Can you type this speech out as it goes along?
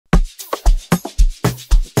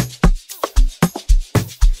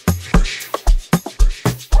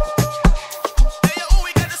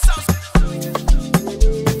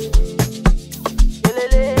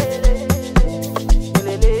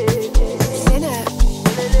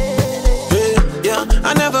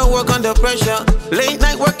under pressure. Late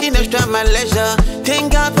night working extra my leisure.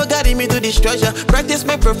 Thank God for guiding me to this treasure. Practice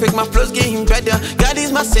make perfect, my flow's getting better. God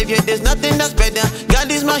is my savior, there's nothing that's better. God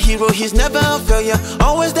is my hero, he's never a failure.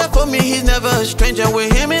 Always there for me, he's never a stranger.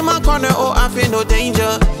 With him in my corner, oh I feel no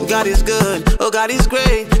danger. God is good, oh God is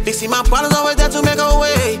great. Fixing my problems, always there to make a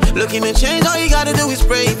way. Looking to change, all you gotta do is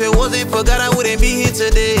pray. If it wasn't for God, I wouldn't be here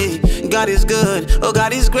today. God is good, oh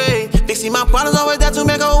God is great. Fixing my problems, always there to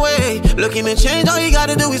make a way. Looking to change, all you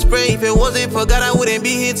gotta do is pray. If it wasn't for God, I wouldn't be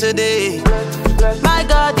here today. My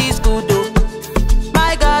God is good, oh.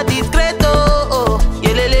 My God is great, oh, oh.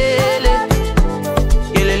 Yelele,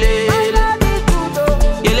 yelele,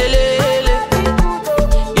 yelele,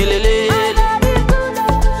 yelele.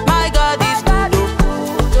 My God is good,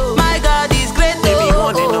 oh. My God is great, oh. Maybe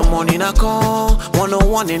 1 in the morning I call,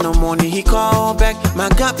 1:01 in the morning he call back. My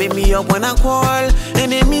God pick me up when I call.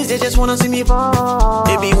 Enemies they just wanna see me fall.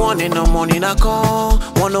 Maybe 1 in the morning I call,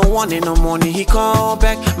 1:01 in the morning he call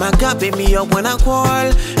back. My God pick me up when I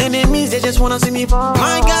call. Enemies they just wanna see me fall.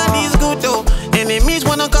 My God is good though. Enemies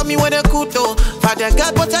wanna cut me with a kuto. Father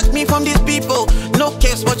God protect me from these people. No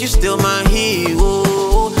case but you still my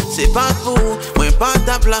hero. C'est pas fou, moi pas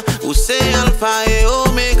tabla. Ou c'est alpha et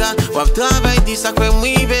omega. Wap travail dit ça que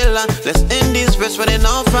moi là. Let's end this verse for the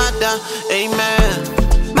now Father.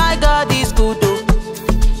 Amen. My God is good, oh.